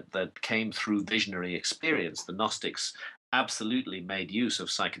knowledge that came through visionary experience. The Gnostics absolutely made use of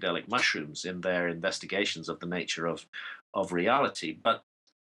psychedelic mushrooms in their investigations of the nature of reality. But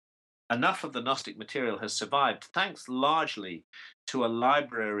enough of the Gnostic material has survived, thanks largely to a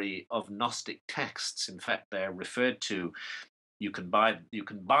library of Gnostic texts. In fact, they're referred to. You can buy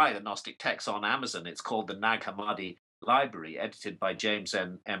the Gnostic texts on Amazon. It's called the Nag Hammadi Library, edited by James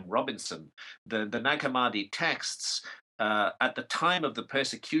M. Robinson. The Nag Hammadi texts. At the time of the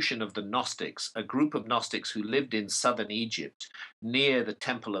persecution of the Gnostics, a group of Gnostics who lived in southern Egypt near the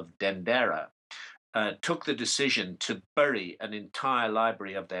temple of Dendera took the decision to bury an entire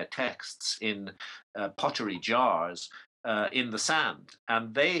library of their texts in pottery jars in the sand.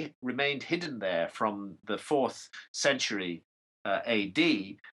 And they remained hidden there from the 4th century AD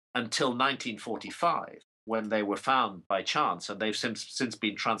until 1945, when they were found by chance. And they've since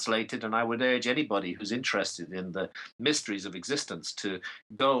been translated. And I would urge anybody who's interested in the mysteries of existence to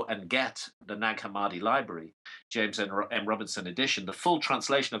go and get the Nag Hammadi Library, James M. Robinson edition, the full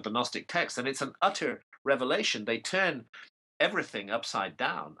translation of the Gnostic text. And it's an utter revelation. They turn everything upside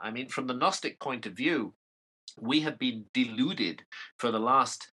down. I mean, from the Gnostic point of view, we have been deluded for the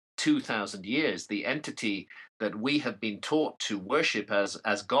last 2,000 years. The entity that we have been taught to worship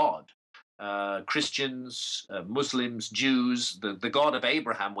as God, Christians, Muslims, Jews, the God of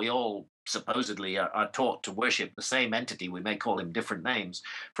Abraham, we all supposedly are taught to worship the same entity. We may call him different names.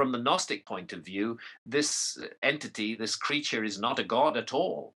 From the Gnostic point of view, this entity, this creature, is not a god at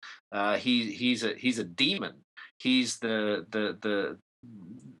all. He's a demon. He's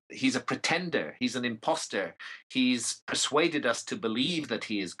he's a pretender. He's an imposter. He's persuaded us to believe that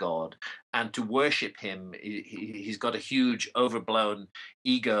he is God and to worship him. He's got a huge, overblown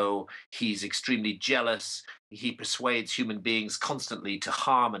ego. He's extremely jealous. He persuades human beings constantly to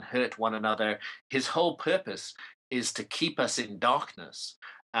harm and hurt one another. His whole purpose is to keep us in darkness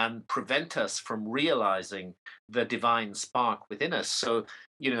and prevent us from realizing the divine spark within us. So,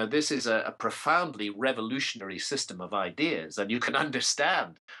 this is a profoundly revolutionary system of ideas. And you can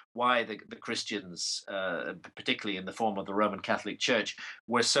understand why the Christians, particularly in the form of the Roman Catholic Church,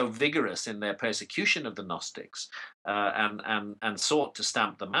 were so vigorous in their persecution of the Gnostics and sought to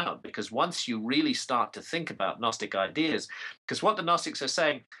stamp them out. Because once you really start to think about Gnostic ideas, because what the Gnostics are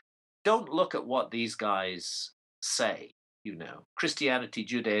saying, don't look at what these guys say. Christianity,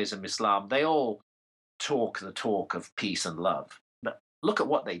 Judaism, Islam, they all talk the talk of peace and love. But look at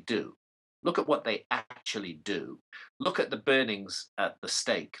what they do. Look at what they actually do. Look at the burnings at the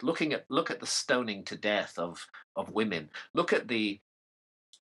stake. Look at the stoning to death of women. Look at the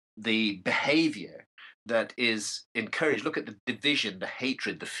behavior that is encouraged. Look at the division, the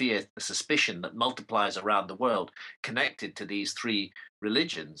hatred, the fear, the suspicion that multiplies around the world connected to these three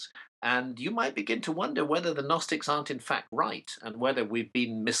religions. And you might begin to wonder whether the Gnostics aren't in fact right, and whether we've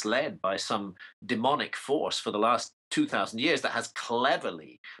been misled by some demonic force for the last 2,000 years that has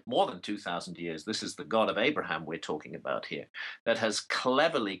cleverly, more than 2,000 years, this is the God of Abraham we're talking about here, that has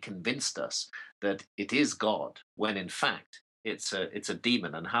cleverly convinced us that it is God, when in fact it's a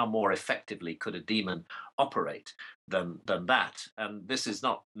demon. And how more effectively could a demon operate than that? And this is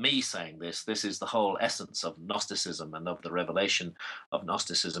not me saying this. This is the whole essence of Gnosticism and of the revelation of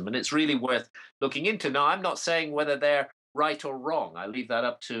Gnosticism. And it's really worth looking into. Now, I'm not saying whether they're right or wrong. I leave that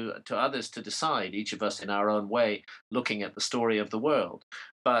up to others to decide, each of us in our own way, looking at the story of the world.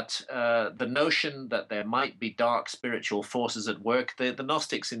 But the notion that there might be dark spiritual forces at work, the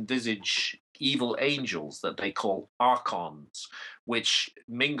Gnostics envisage evil angels that they call archons, which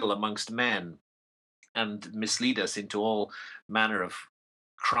mingle amongst men and mislead us into all manner of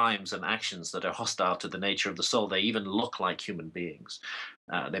crimes and actions that are hostile to the nature of the soul. They even look like human beings.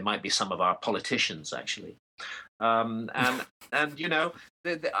 They might be some of our politicians, actually. And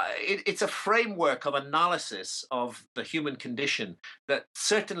it's a framework of analysis of the human condition that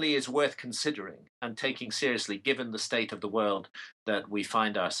certainly is worth considering and taking seriously, given the state of the world that we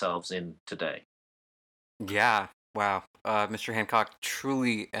find ourselves in today. Yeah. Wow. Mr. Hancock,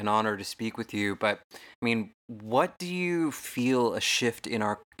 truly an honor to speak with you. But I mean, what do you feel a shift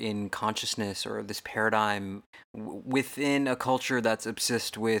in consciousness or this paradigm within a culture that's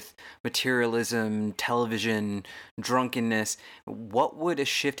obsessed with materialism, television, drunkenness? What would a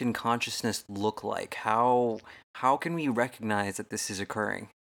shift in consciousness look like? How can we recognize that this is occurring?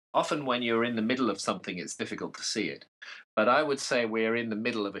 Often when you're in the middle of something, it's difficult to see it. But I would say we're in the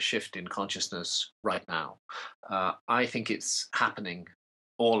middle of a shift in consciousness right now. I think it's happening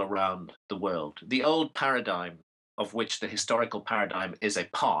all around the world. The old paradigm, of which the historical paradigm is a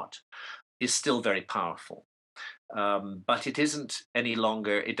part, is still very powerful. But it doesn't any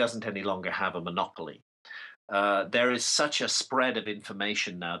longer have a monopoly. There is such a spread of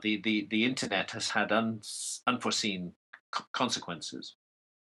information now. The internet has had unforeseen consequences.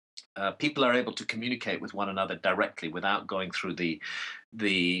 People are able to communicate with one another directly without going through the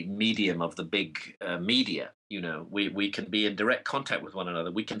medium of the big media. We can be in direct contact with one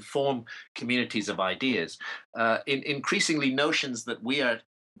another. We can form communities of ideas. Increasingly, notions that we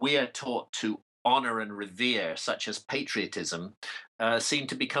are taught to honor and revere, such as patriotism, seem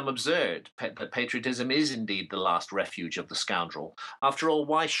to become absurd. That patriotism is indeed the last refuge of the scoundrel. After all,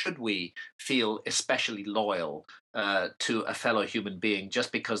 why should we feel especially loyal to a fellow human being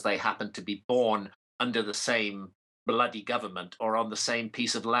just because they happen to be born under the same bloody government or on the same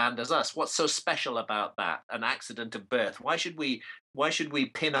piece of land as us? What's so special about that? An accident of birth. Why should we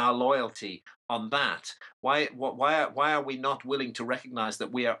pin our loyalty on that? Why are we not willing to recognize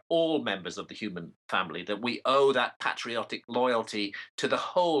that we are all members of the human family, that we owe that patriotic loyalty to the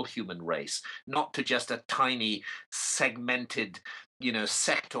whole human race, not to just a tiny segmented,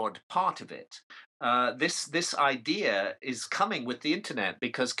 sectored part of it? This idea is coming with the internet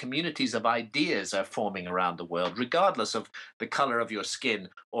because communities of ideas are forming around the world, regardless of the color of your skin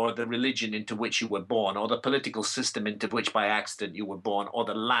or the religion into which you were born or the political system into which by accident you were born or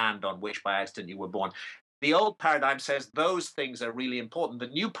the land on which by accident you were born. The old paradigm says those things are really important. The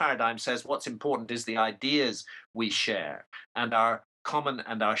new paradigm says what's important is the ideas we share and our common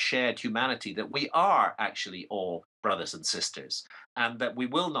and our shared humanity, that we are actually all brothers and sisters, and that we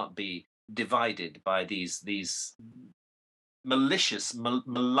will not be divided by these malicious,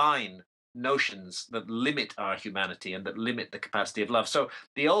 malign notions that limit our humanity and that limit the capacity of love. So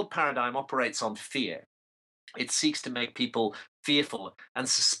the old paradigm operates on fear. It seeks to make people fearful and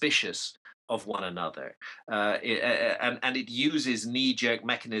suspicious of one another. And it uses knee-jerk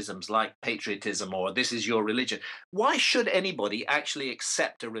mechanisms like patriotism or this is your religion. Why should anybody actually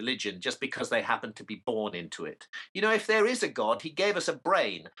accept a religion just because they happen to be born into it? If there is a God, he gave us a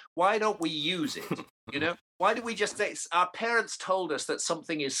brain. Why don't we use it? Why do we just say, our parents told us that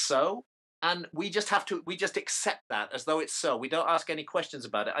something is so, and we just accept that as though it's so. We don't ask any questions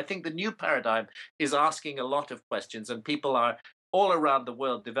about it. I think the new paradigm is asking a lot of questions, and people are all around the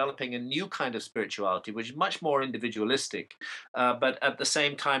world developing a new kind of spirituality, which is much more individualistic, but at the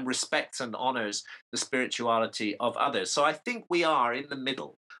same time respects and honors the spirituality of others. So I think we are in the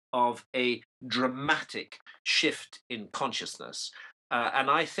middle of a dramatic shift in consciousness. And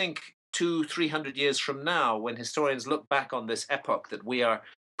I think 200-300 years from now, when historians look back on this epoch that we are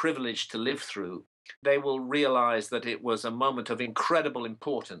privileged to live through, they will realize that it was a moment of incredible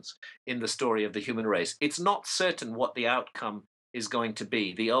importance in the story of the human race. It's not certain what the outcome is going to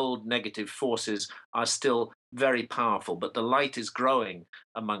be. The old negative forces are still very powerful, but the light is growing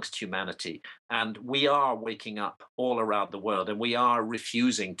amongst humanity. And we are waking up all around the world, and we are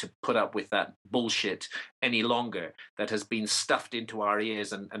refusing to put up with that bullshit any longer that has been stuffed into our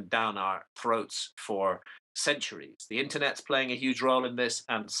ears and down our throats for centuries. The internet's playing a huge role in this,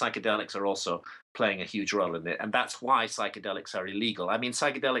 and psychedelics are also playing a huge role in it. And that's why psychedelics are illegal. I mean,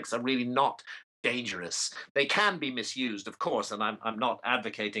 psychedelics are really not dangerous. They can be misused, of course, and I'm not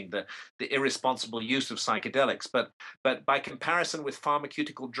advocating the irresponsible use of psychedelics, but by comparison with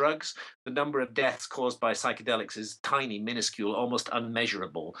pharmaceutical drugs, the number of deaths caused by psychedelics is tiny, minuscule, almost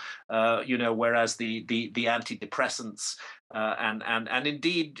unmeasurable. Whereas the antidepressants and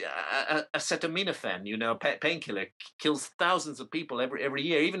indeed acetaminophen, painkiller, kills thousands of people every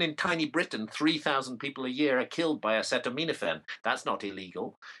year. Even in tiny Britain, 3,000 people a year are killed by acetaminophen. That's not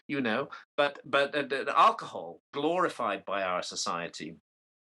illegal, but alcohol, glorified by our society,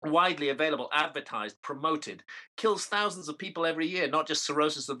 widely available, advertised, promoted, kills thousands of people every year, not just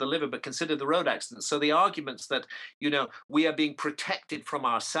cirrhosis of the liver, but consider the road accidents. So the arguments that, we are being protected from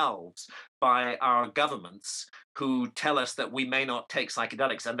ourselves by our governments who tell us that we may not take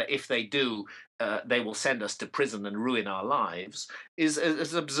psychedelics and that if they do, they will send us to prison and ruin our lives is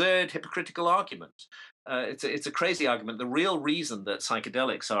an absurd, hypocritical argument. It's a crazy argument. The real reason that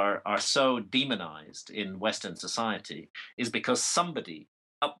psychedelics are so demonized in Western society is because somebody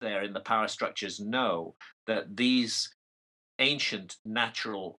up there in the power structures know that these ancient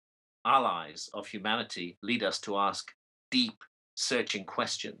natural allies of humanity lead us to ask deep, searching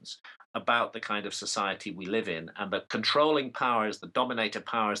questions about the kind of society we live in. And the controlling powers, the dominator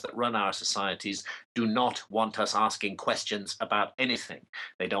powers that run our societies, do not want us asking questions about anything.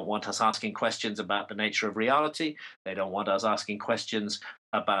 They don't want us asking questions about the nature of reality. They don't want us asking questions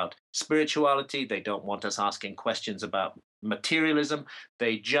about spirituality. They don't want us asking questions about materialism.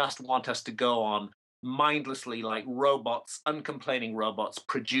 They just want us to go on mindlessly like robots, uncomplaining robots,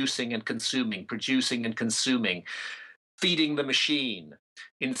 producing and consuming, feeding the machine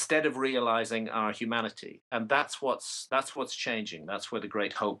instead of realizing our humanity. And that's what's changing. That's where the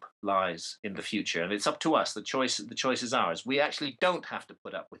great hope lies in the future. And it's up to us. The choice is ours. We actually don't have to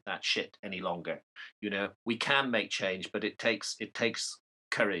put up with that shit any longer. We can make change, but it takes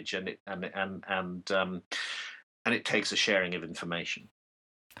courage and it takes a sharing of information.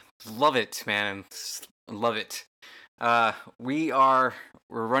 Love it, man. Love it. We're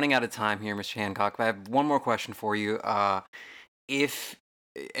running out of time here, Mr. Hancock. But I have one more question for you.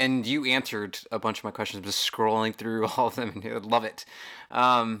 And you answered a bunch of my questions, just scrolling through all of them, and I love it.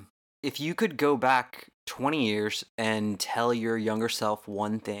 If you could go back 20 years and tell your younger self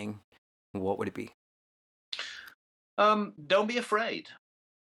one thing, what would it be? Don't be afraid.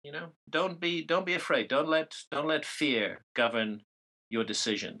 Don't be afraid. Don't let fear govern your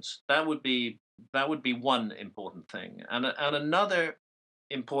decisions. That would be one important thing. And another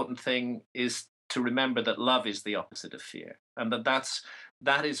important thing is to remember that love is the opposite of fear, and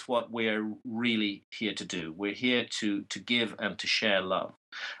that is what we're really here to do. We're here to give and to share love,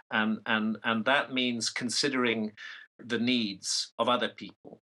 and that means considering the needs of other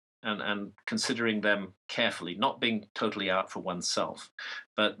people and considering them carefully, not being totally out for oneself,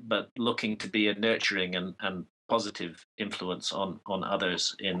 but looking to be a nurturing and positive influence on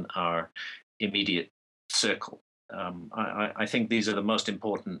others in our immediate circle. I think these are the most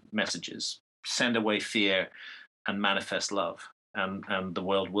important messages. Send away fear and manifest love, and the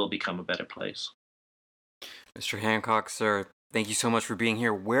world will become a better place. Mr. Hancock, sir, thank you so much for being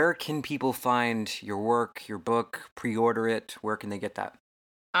here. Where can people find your work, your book, pre-order it? Where can they get that?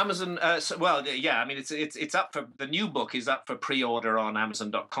 Amazon. I mean, it's up for the new book is up for pre-order on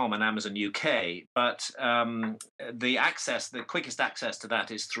Amazon.com and Amazon UK. But the quickest access to that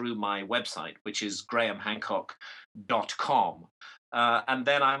is through my website, which is grahamhancock.com. And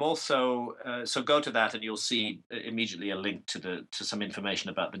then I'm also so go to that and you'll see immediately a link to some information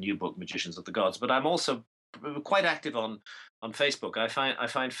about the new book, Magicians of the Gods. But I'm also quite active on Facebook. I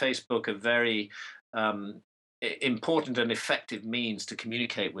find Facebook a very important and effective means to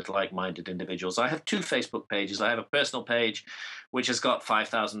communicate with like-minded individuals. I have two Facebook pages. I have a personal page which has got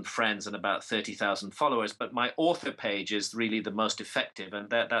 5,000 friends and about 30,000 followers, but my author page is really the most effective, and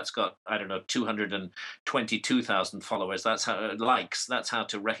that's got 222,000 followers. That's how likes. That's how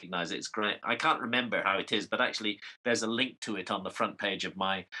to recognize it. It's great. I can't remember how it is, but actually there's a link to it on the front page of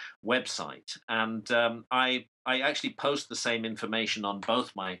my website, and I actually post the same information on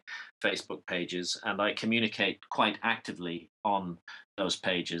both my Facebook pages, and I communicate quite actively on those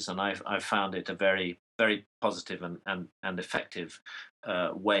pages. And I've found it a very, very positive and effective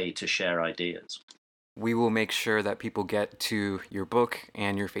way to share ideas. we will make sure that people get to your book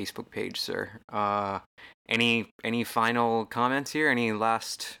and your Facebook page, sir. Any final comments here? Any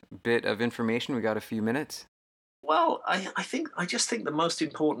last bit of information? We got a few minutes. Well, I just think the most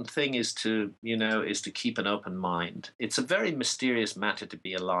important thing is to keep an open mind. It's a very mysterious matter to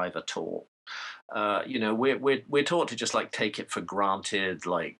be alive at all. We're taught to just like take it for granted.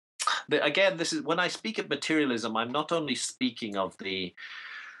 Like, again, this is when I speak of materialism, I'm not only speaking of the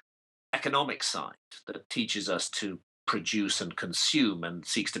economic side that teaches us to produce and consume and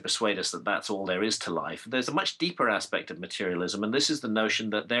seeks to persuade us that that's all there is to life. There's a much deeper aspect of materialism, and this is the notion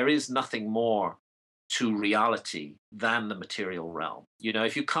that there is nothing more to reality than the material realm.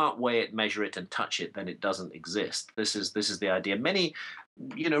 If you can't weigh it, measure it, and touch it, then it doesn't exist. This is the idea. Many,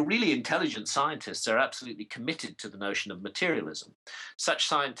 really intelligent scientists are absolutely committed to the notion of materialism. Such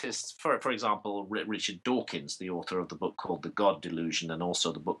scientists, for example, Richard Dawkins, the author of the book called The God Delusion and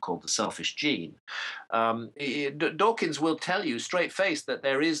also the book called The Selfish Gene. Dawkins will tell you straight-faced that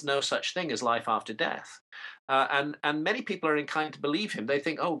there is no such thing as life after death. And many people are inclined to believe him. They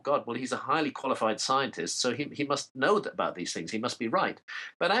think, oh, God, well, he's a highly qualified scientist, so he must know about these things. He must be right.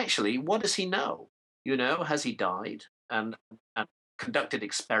 But actually, what does he know? Has he died and conducted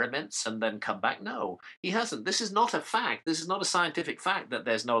experiments and then come back? No, he hasn't. This is not a fact. This is not a scientific fact that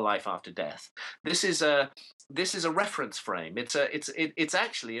there's no life after death. This is a reference frame. It's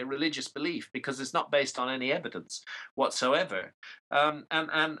actually a religious belief because it's not based on any evidence whatsoever.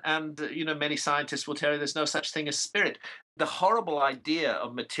 Many scientists will tell you there's no such thing as spirit. The horrible idea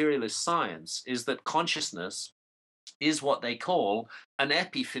of materialist science is that consciousness is what they call an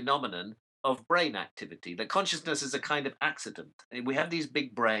epiphenomenon of brain activity, that consciousness is a kind of accident. We have these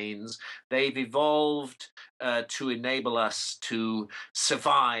big brains. They've evolved to enable us to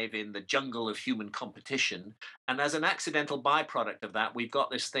survive in the jungle of human competition. And as an accidental byproduct of that, we've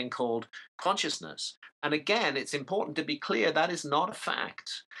got this thing called consciousness. And again, it's important to be clear that is not a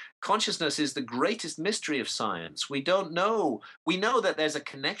fact. Consciousness is the greatest mystery of science. We don't know. We know that there's a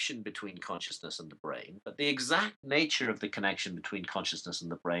connection between consciousness and the brain, but the exact nature of the connection between consciousness and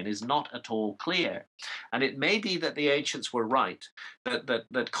the brain is not at all clear. And it may be that the ancients were right,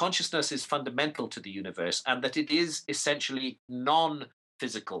 that consciousness is fundamental to the universe and that it is essentially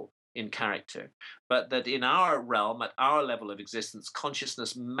non-physical in character, but that in our realm, at our level of existence,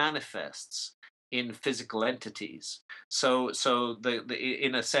 consciousness manifests in physical entities. So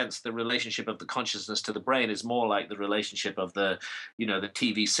in a sense, the relationship of the consciousness to the brain is more like the relationship of the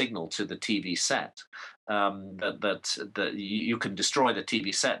TV signal to the TV set. That you can destroy the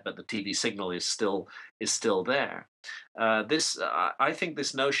TV set, but the TV signal is still there. I think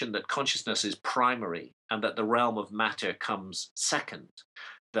this notion that consciousness is primary and that the realm of matter comes second,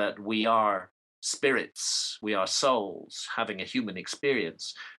 that we are spirits, we are souls having a human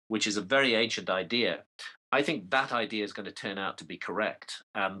experience, which is a very ancient idea. I think that idea is going to turn out to be correct.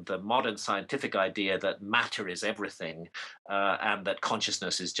 And the modern scientific idea that matter is everything and that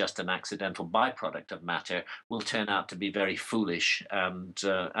consciousness is just an accidental byproduct of matter will turn out to be very foolish and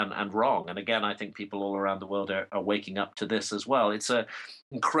wrong. And again, I think people all around the world are waking up to this as well. It's an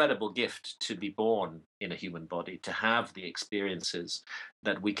incredible gift to be born in a human body, to have the experiences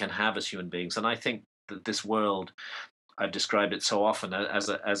that we can have as human beings. And I think that this world, I've described it so often as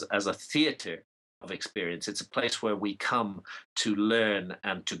a theater of experience. It's a place where we come to learn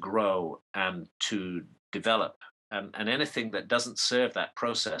and to grow and to develop. And anything that doesn't serve that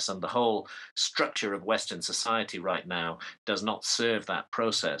process, and the whole structure of Western society right now does not serve that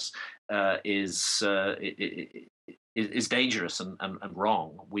process, is dangerous and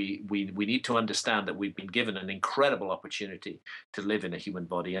wrong. We need to understand that we've been given an incredible opportunity to live in a human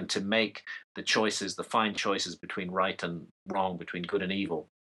body and to make the choices, the fine choices between right and wrong, between good and evil,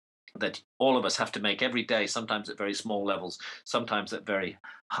 that all of us have to make every day, sometimes at very small levels, sometimes at very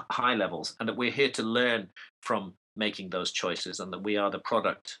high levels, and that we're here to learn from making those choices and that we are the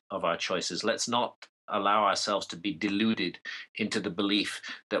product of our choices. Let's not allow ourselves to be deluded into the belief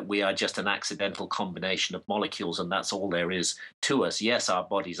that we are just an accidental combination of molecules and that's all there is to us. Yes, our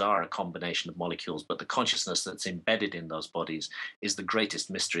bodies are a combination of molecules, but the consciousness that's embedded in those bodies is the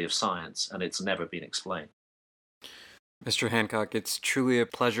greatest mystery of science, and it's never been explained. Mr. Hancock, it's truly a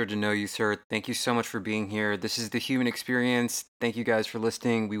pleasure to know you, sir. Thank you so much for being here. This is The Human Experience. Thank you guys for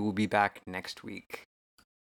listening. We will be back next week.